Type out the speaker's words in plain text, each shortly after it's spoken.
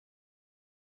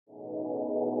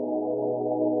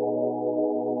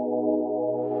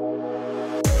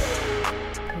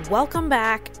Welcome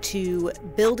back to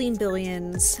Building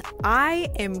Billions. I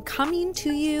am coming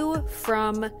to you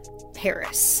from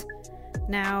Paris.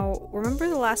 Now, remember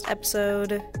the last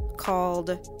episode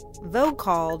called Vogue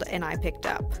Called and I Picked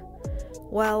Up?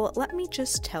 Well, let me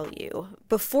just tell you,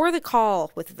 before the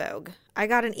call with Vogue, I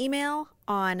got an email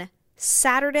on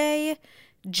Saturday,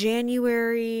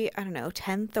 January,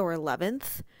 10th or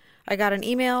 11th. I got an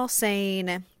email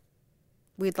saying,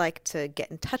 we'd like to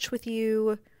get in touch with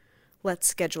you. Let's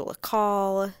schedule a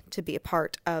call to be a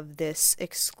part of this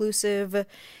exclusive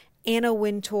Anna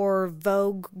Wintour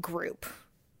Vogue group.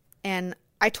 And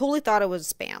I totally thought it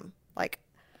was spam.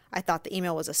 I thought the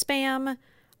email was a spam.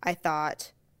 I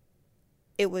thought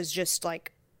it was just one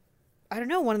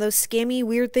of those scammy,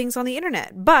 weird things on the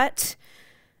internet. But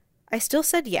I still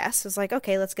said yes. I was like,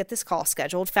 okay, let's get this call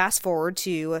scheduled. Fast forward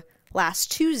to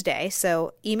last Tuesday.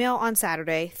 So email on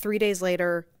Saturday, 3 days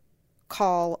later,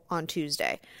 call on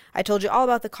Tuesday. I told you all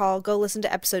about the call. Go listen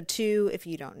to episode 2 if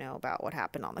you don't know about what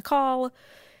happened on the call.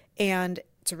 And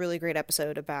it's a really great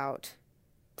episode about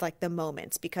the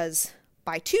moments, because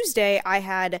by Tuesday I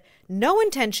had no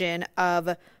intention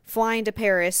of flying to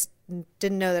Paris.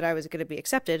 Didn't know that I was going to be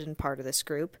accepted in part of this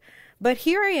group. But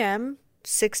here I am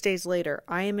 6 days later.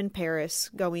 I am in Paris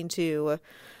going to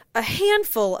a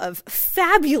handful of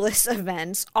fabulous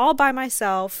events all by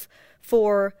myself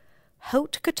for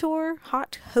Haute Couture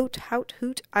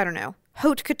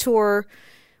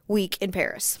week in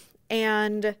Paris.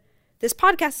 And this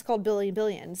podcast is called Building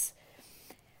Billions.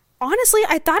 Honestly,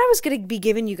 I thought I was going to be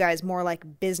giving you guys more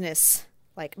business,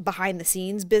 behind the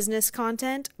scenes business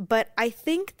content, but I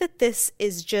think that this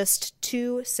is just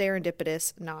too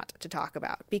serendipitous not to talk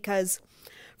about, because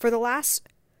for the last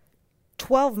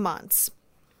 12 months,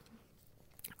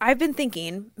 I've been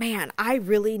thinking, man, I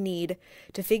really need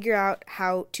to figure out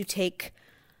how to take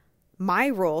my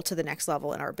role to the next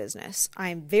level in our business.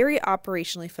 I'm very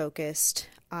operationally focused.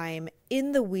 I'm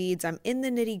in the weeds. I'm in the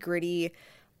nitty gritty.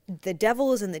 The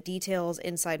devil is in the details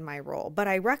inside my role. But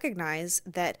I recognize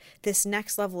that this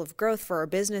next level of growth for our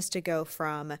business to go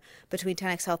from, between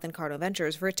 10X Health and Cardinal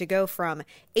Ventures, for it to go from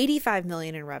 $85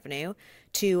 million in revenue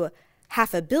to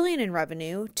 $500 million in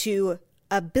revenue to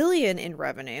 $1 billion in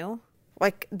revenue.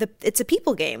 It's a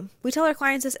people game. We tell our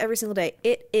clients this every single day.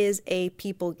 It is a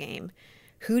people game.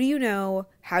 Who do you know?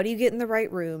 How do you get in the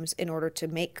right rooms in order to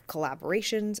make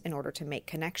collaborations, in order to make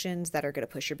connections that are going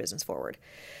to push your business forward?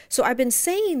 So I've been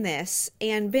saying this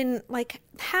and been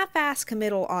half-ass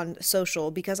committal on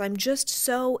social because I'm just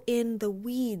so in the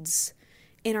weeds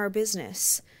in our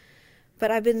business. But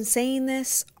I've been saying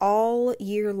this all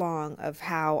year long of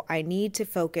how I need to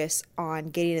focus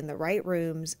on getting in the right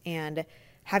rooms and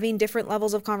having different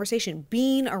levels of conversation,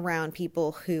 being around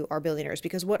people who are billionaires.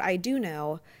 Because what I do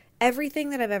know,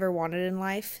 everything that I've ever wanted in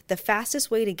life, the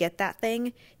fastest way to get that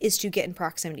thing is to get in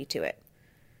proximity to it.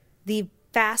 The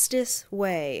fastest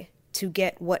way to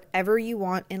get whatever you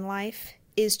want in life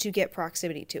is to get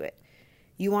proximity to it.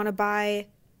 You want to buy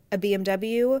a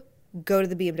BMW? Go to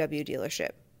the BMW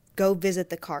dealership. Go visit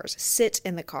the cars. Sit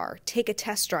in the car. Take a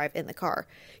test drive in the car.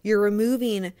 You're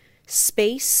removing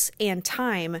space and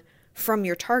time from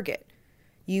your target.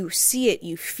 You see it,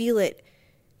 you feel it,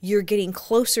 you're getting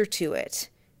closer to it.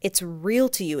 It's real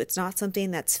to you. It's not something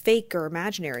that's fake or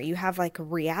imaginary. You have a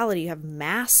reality, you have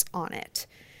mass on it.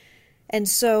 And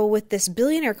so with this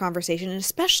billionaire conversation, and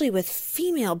especially with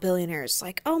female billionaires,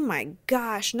 oh my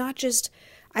gosh, not just,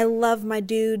 I love my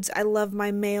dudes, I love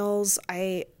my males,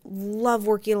 I love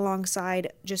working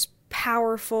alongside just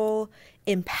powerful,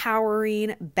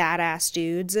 empowering, badass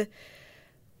dudes.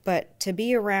 But to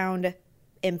be around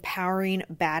empowering,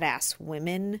 badass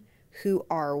women who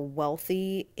are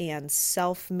wealthy and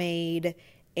self-made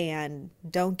and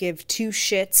don't give two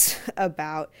shits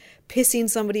about pissing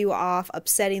somebody off,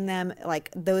 upsetting them,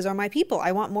 those are my people.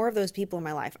 I want more of those people in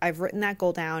my life. I've written that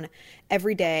goal down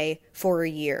every day for a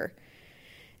year.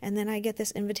 And then I get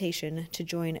this invitation to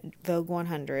join Vogue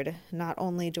 100. Not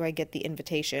only do I get the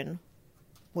invitation,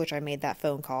 which I made that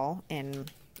phone call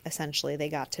and essentially they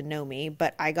got to know me,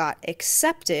 but I got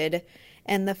accepted,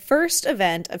 and the first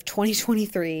event of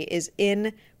 2023 is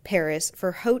in Paris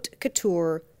for Haute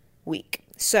Couture week.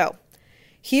 So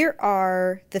here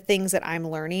are the things that I'm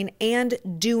learning and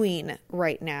doing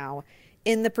right now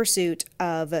in the pursuit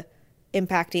of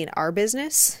impacting our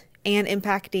business and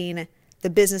impacting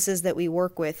the businesses that we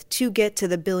work with to get to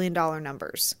the $1 billion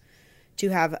numbers, to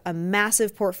have a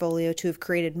massive portfolio, to have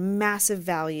created massive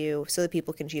value so that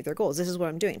people can achieve their goals. This is what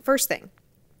I'm doing. First thing,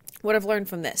 what I've learned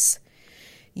from this,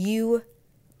 you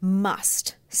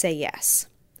must say yes.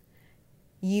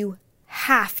 You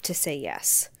have to say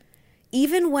yes.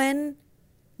 Even when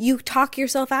you talk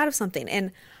yourself out of something.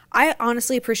 And I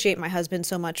honestly appreciate my husband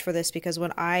so much for this, because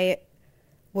when I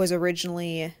was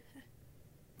originally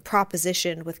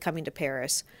propositioned with coming to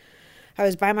Paris, I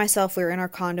was by myself. We were in our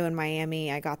condo in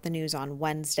Miami. I got the news on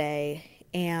Wednesday,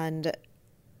 and I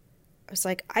was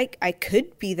like, I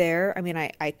could be there. I mean,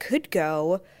 I could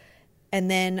go. And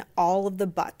then all of the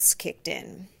buts kicked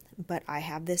in. But I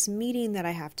have this meeting that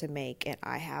I have to make, and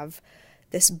I have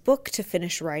this book to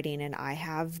finish writing, and I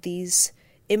have these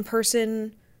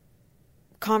in-person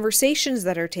conversations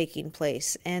that are taking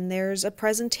place, and there's a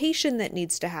presentation that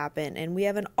needs to happen, and we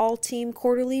have an all-team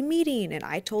quarterly meeting, and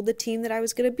I told the team that I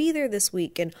was going to be there this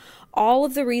week, and all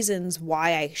of the reasons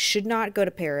why I should not go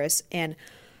to Paris and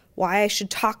why I should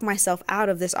talk myself out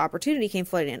of this opportunity came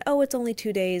flooding in. Oh, it's only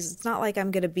 2 days. It's not like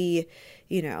I'm going to be,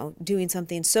 doing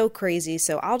something so crazy,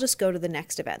 so I'll just go to the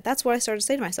next event. That's what I started to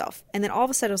say to myself. And then all of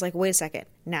a sudden I was like, wait a second,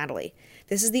 Natalie,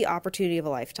 this is the opportunity of a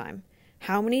lifetime.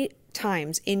 How many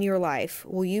times in your life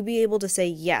will you be able to say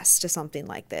yes to something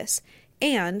like this?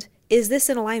 And is this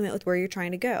in alignment with where you're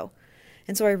trying to go?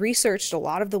 And so I researched a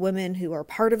lot of the women who are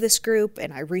part of this group,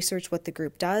 and I researched what the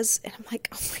group does. And I'm like,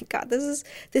 oh my God,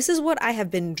 this is what I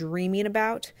have been dreaming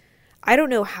about. I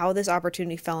don't know how this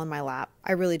opportunity fell in my lap.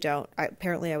 I really don't.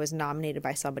 Apparently I was nominated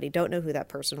by somebody. Don't know who that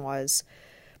person was.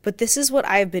 But this is what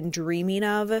I've been dreaming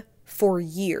of for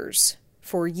years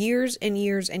and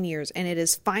years and years. And it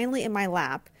is finally in my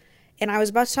lap. And I was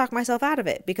about to talk myself out of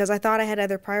it because I thought I had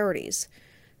other priorities.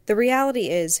 The reality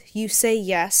is you say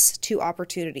yes to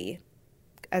opportunity.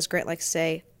 As Grant likes to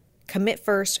say, commit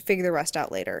first, figure the rest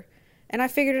out later. And I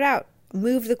figured it out.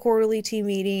 Moved the quarterly team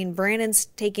meeting. Brandon's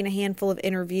taking a handful of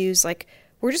interviews. Like,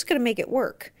 we're just going to make it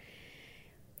work.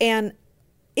 And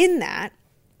in that,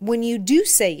 when you do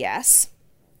say yes,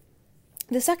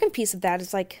 the second piece of that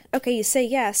is like, okay, you say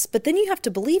yes, but then you have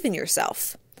to believe in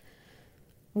yourself.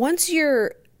 Once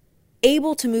you're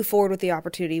able to move forward with the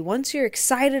opportunity, once you're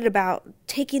excited about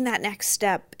taking that next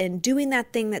step and doing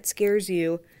that thing that scares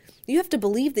you, you have to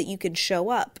believe that you can show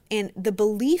up. And the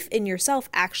belief in yourself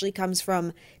actually comes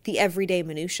from the everyday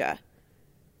minutia.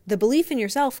 The belief in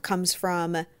yourself comes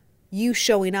from you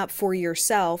showing up for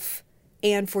yourself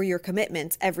and for your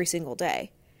commitments every single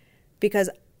day. Because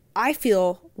I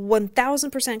feel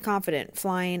 1000% confident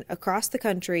flying across the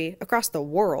country, across the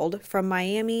world, from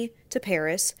Miami to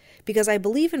Paris, because I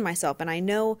believe in myself and I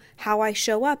know how I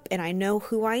show up and I know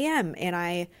who I am, and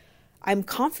I'm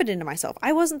confident in myself.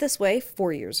 I wasn't this way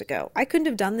 4 years ago. I couldn't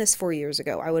have done this 4 years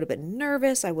ago. I would have been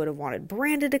nervous. I would have wanted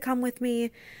Brandon to come with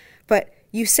me. But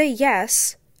you say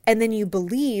yes, and then you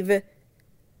believe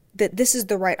that this is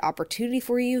the right opportunity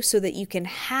for you so that you can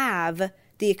have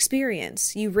the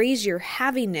experience. You raise your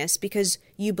haviness because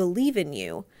you believe in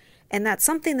you. And that's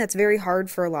something that's very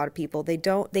hard for a lot of people. They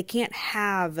can't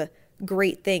have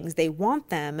great things. They want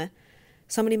them.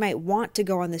 Somebody might want to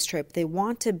go on this trip. They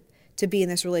want to be in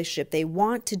this relationship. They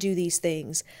want to do these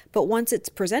things. But once it's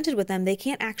presented with them, they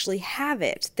can't actually have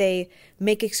it. They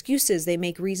make excuses. They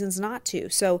make reasons not to.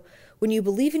 So when you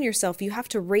believe in yourself, you have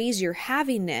to raise your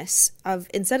haviness of,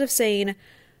 instead of saying,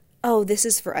 oh, this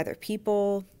is for other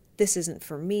people, this isn't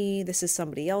for me, this is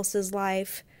somebody else's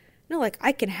life. No, like,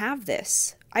 I can have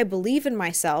this. I believe in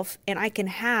myself and I can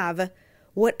have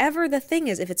whatever the thing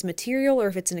is. If it's material or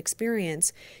if it's an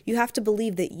experience, you have to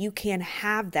believe that you can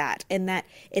have that and that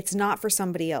it's not for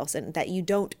somebody else and that you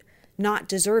don't not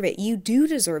deserve it. You do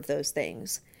deserve those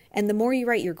things. And the more you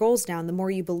write your goals down, the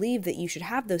more you believe that you should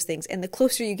have those things. And the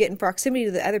closer you get in proximity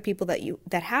to the other people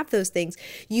that have those things,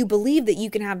 you believe that you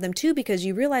can have them too, because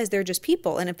you realize they're just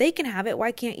people. And if they can have it,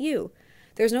 why can't you?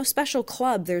 There's no special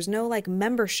club. There's no like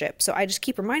membership. So I just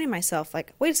keep reminding myself,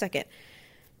 like, wait a second,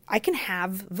 I can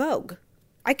have Vogue.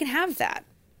 I can have that.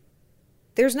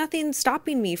 There's nothing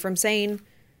stopping me from saying,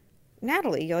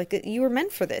 Natalie, like, you were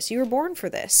meant for this. You were born for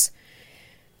this.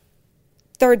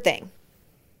 Third thing.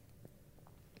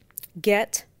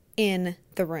 Get in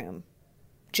the room.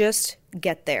 Just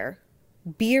get there.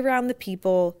 Be around the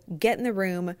people. Get in the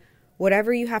room.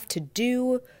 Whatever you have to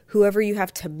do, whoever you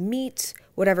have to meet,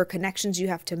 whatever connections you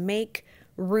have to make,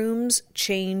 rooms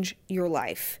change your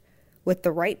life. With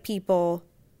the right people,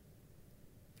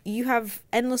 you have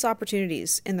endless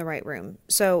opportunities in the right room.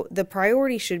 So the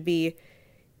priority should be,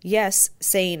 yes,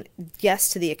 saying yes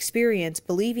to the experience,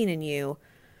 believing in you.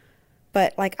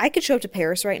 But like, I could show up to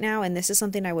Paris right now, and this is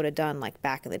something I would have done like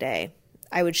back in the day.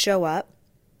 I would show up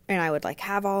and I would like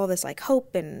have all this like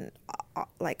hope and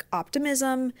like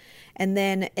optimism. And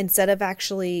then instead of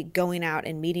actually going out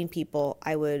and meeting people,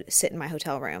 I would sit in my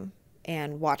hotel room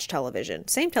and watch television.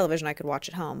 Same television I could watch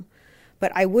at home.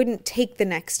 But I wouldn't take the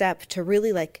next step to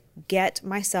really like get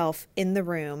myself in the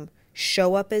room,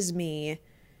 show up as me,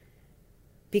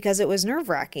 because it was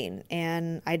nerve-wracking,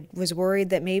 and I was worried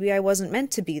that maybe I wasn't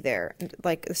meant to be there.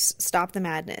 Like, stop the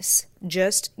madness.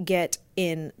 Just get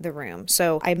in the room.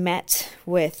 So I met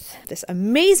with this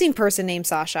amazing person named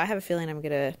Sasha. I have a feeling I'm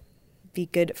going to be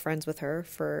good friends with her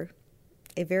for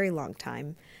a very long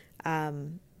time.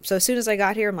 So as soon as I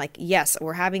got here, I'm like, yes,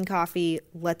 we're having coffee.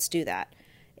 Let's do that.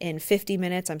 In 50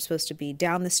 minutes, I'm supposed to be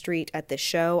down the street at this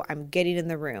show. I'm getting in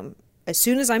the room. As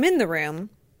soon as I'm in the room,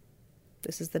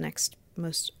 this is the next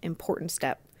most important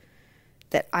step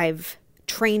that I've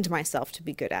trained myself to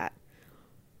be good at,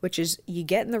 which is you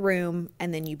get in the room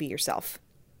and then you be yourself.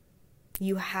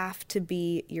 You have to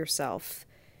be yourself.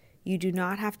 You do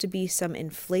not have to be some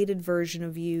inflated version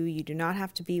of you. You do not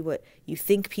have to be what you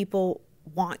think people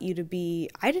want you to be.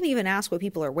 I didn't even ask what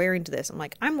people are wearing to this. I'm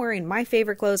like, I'm wearing my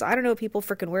favorite clothes. I don't know if people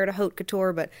freaking wear to haute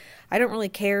couture, but I don't really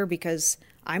care because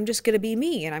I'm just going to be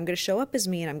me, and I'm going to show up as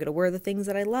me, and I'm going to wear the things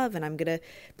that I love, and I'm going to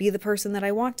be the person that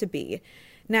I want to be.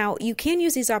 Now, you can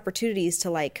use these opportunities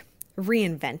to like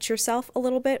reinvent yourself a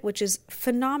little bit, which is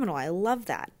phenomenal. I love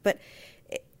that. But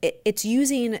it's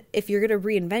using, if you're going to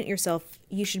reinvent yourself,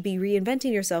 you should be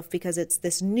reinventing yourself because it's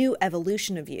this new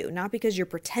evolution of you, not because you're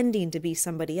pretending to be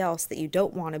somebody else that you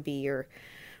don't want to be,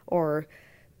 or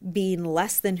being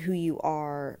less than who you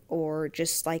are, or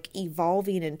just like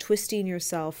evolving and twisting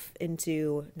yourself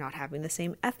into not having the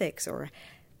same ethics or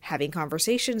having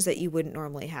conversations that you wouldn't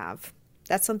normally have.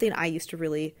 That's something I used to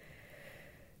really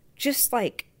just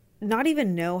like not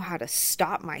even know how to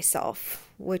stop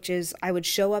myself, which is I would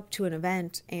show up to an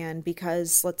event, and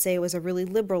because let's say it was a really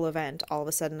liberal event, all of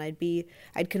a sudden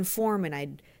I'd conform and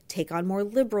I'd take on more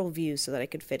liberal views so that I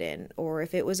could fit in. Or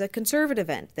if it was a conservative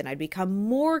event, then I'd become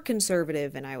more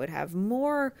conservative and I would have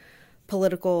more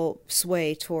political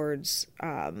sway towards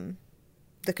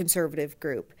the conservative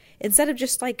group. Instead of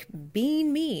just like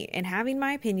being me and having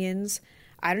my opinions,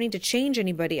 I don't need to change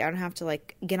anybody. I don't have to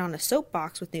like get on a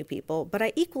soapbox with new people, but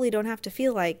I equally don't have to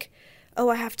feel like, oh,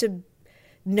 I have to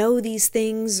know these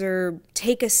things or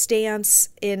take a stance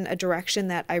in a direction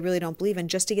that I really don't believe in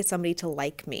just to get somebody to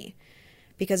like me.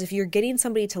 Because if you're getting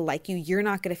somebody to like you, you're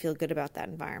not going to feel good about that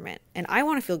environment. And I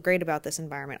want to feel great about this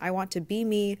environment. I want to be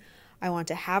me. I want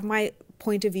to have my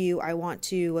point of view. I want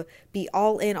to be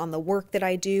all in on the work that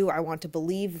I do. I want to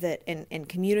believe that and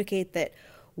communicate that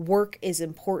work is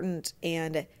important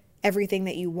and everything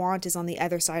that you want is on the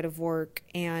other side of work.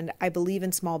 And I believe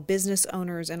in small business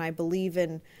owners, and I believe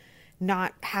in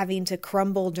not having to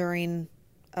crumble during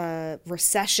a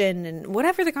recession and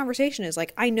whatever the conversation is.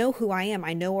 Like, I know who I am.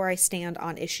 I know where I stand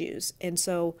on issues. And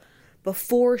so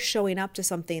before showing up to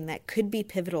something that could be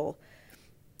pivotal,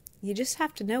 you just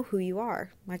have to know who you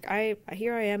are. Like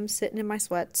here I am sitting in my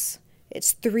sweats.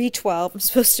 It's 3:12. I'm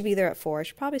supposed to be there at 4. I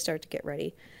should probably start to get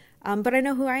ready. But I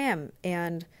know who I am,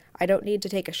 and I don't need to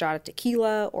take a shot of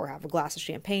tequila or have a glass of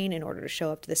champagne in order to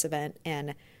show up to this event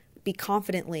and be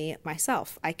confidently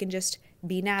myself. I can just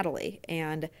be Natalie,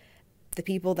 and the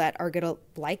people that are going to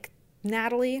like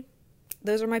Natalie,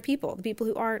 those are my people. The people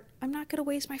who aren't, I'm not going to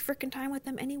waste my freaking time with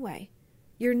them anyway.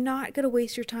 You're not going to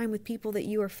waste your time with people that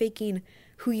you are faking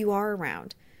who you are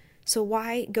around. So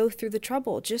why go through the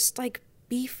trouble? Just like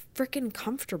be freaking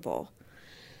comfortable.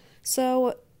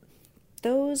 So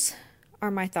those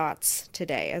are my thoughts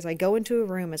today as I go into a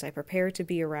room, as I prepare to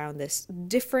be around this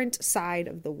different side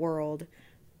of the world.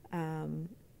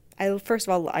 First of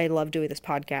all, I love doing this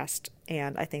podcast,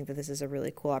 and I think that this is a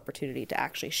really cool opportunity to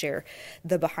actually share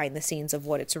the behind the scenes of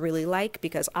what it's really like,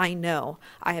 because I know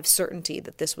I have certainty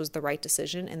that this was the right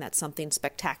decision and that something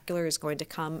spectacular is going to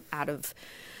come out of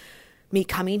me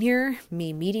coming here,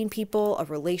 me meeting people, a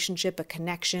relationship, a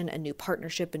connection, a new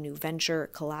partnership, a new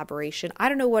venture, collaboration. I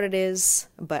don't know what it is,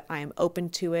 but I am open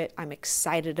to it. I'm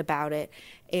excited about it.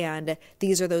 And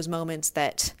these are those moments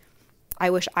that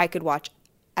I wish I could watch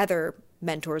other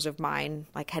mentors of mine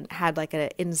like had like an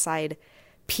inside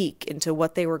peek into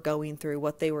what they were going through,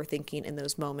 what they were thinking in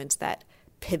those moments that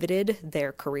pivoted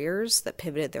their careers, that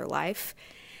pivoted their life.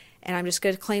 And I'm just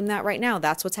going to claim that right now.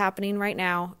 That's what's happening right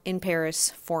now in Paris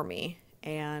for me.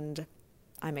 And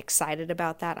I'm excited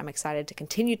about that. I'm excited to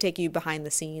continue taking you behind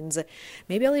the scenes.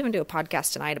 Maybe I'll even do a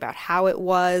podcast tonight about how it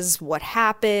was, what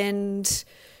happened.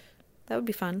 That would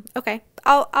be fun. Okay.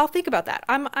 I'll think about that.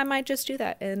 I might just do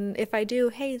that. And if I do,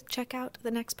 hey, check out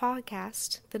the next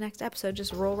podcast, the next episode.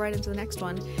 Just roll right into the next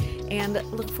one. And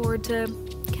look forward to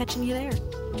catching you there.